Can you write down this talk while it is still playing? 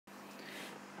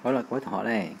好啦，各位同學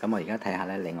呢，咁我而家睇下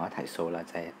呢另外一題數啦，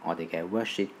就係我哋嘅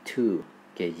worksheet 2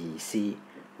嘅意思。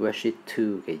worksheet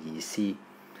 2嘅意思，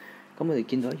咁我哋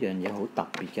見到一樣嘢好特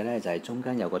別嘅呢，就係中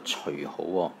間有個除號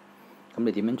喎。咁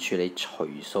你點樣處理除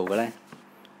數嘅呢？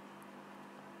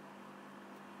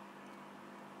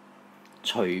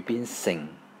除變乘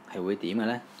係會點嘅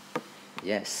呢？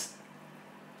 Yes，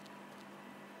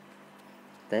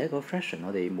 第一個 fraction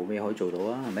我哋冇咩可以做到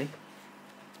啊，係咪？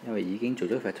因為已經做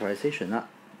咗 factorization 啦。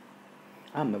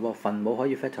唔係喎，分母可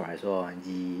以 factorize 喎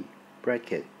，2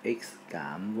 bracket x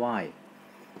減 y，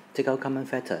 即係 common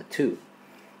factor 2。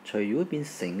除如果變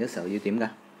乘嘅時候要點㗎？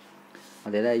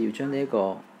我哋呢要將呢一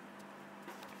個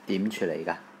點處理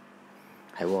㗎？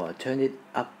係喎 ，turn it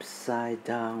upside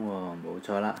down 喎，冇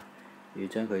錯啦，要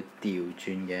將佢調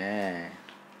轉嘅，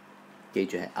記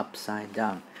住係 upside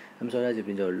down。咁所以呢就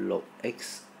變做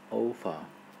6x over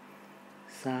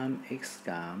 3x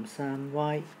減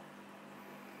 3y。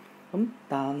咁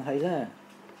但係呢，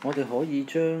我哋可以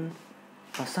將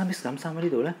3x 減 3y 呢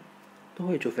度呢，都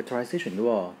可以做 factorization 嘅喎。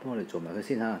幫我哋做埋佢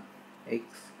先嚇 x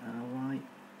加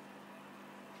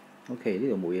y。OK， 呢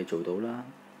度冇嘢做到啦。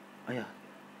哎呀，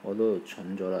我都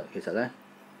蠢咗啦。其實呢，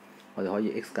我哋可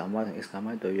以 x 減 y 同 x 減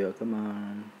y 對約㗎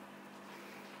嘛。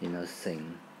然後乘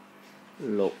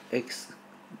6x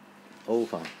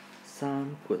over 3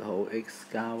括號 x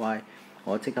加 y，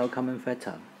 我即刻 common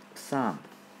factor 3。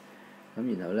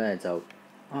咁然後呢，就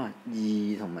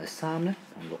2同埋3呢，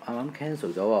同6啱啱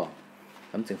cancel 咗喎，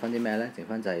咁剩翻啲咩呢？剩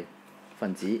翻就係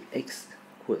分子 x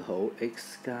括號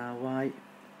x 加 y，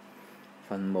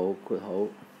 分母括號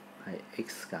係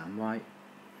x 減 y。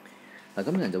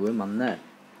咁人就會問呢，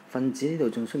分子呢度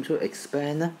仲需唔需要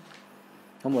expand 呢？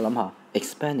咁我諗下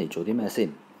expand 嚟做啲咩先？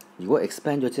如果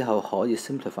expand 咗之後可以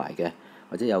simplify 嘅，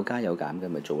或者有加有減嘅，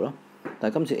咪做咯。但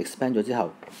係今次 expand 咗之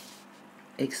後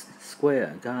，x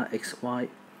square 加 xy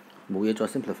冇嘢再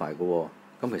simplify 嘅喎，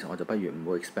咁其實我就不如唔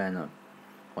好 expand 啦，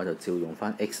我就照用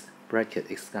翻 x bracket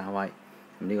x 加 y。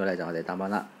咁呢個呢，就我哋答案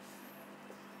啦。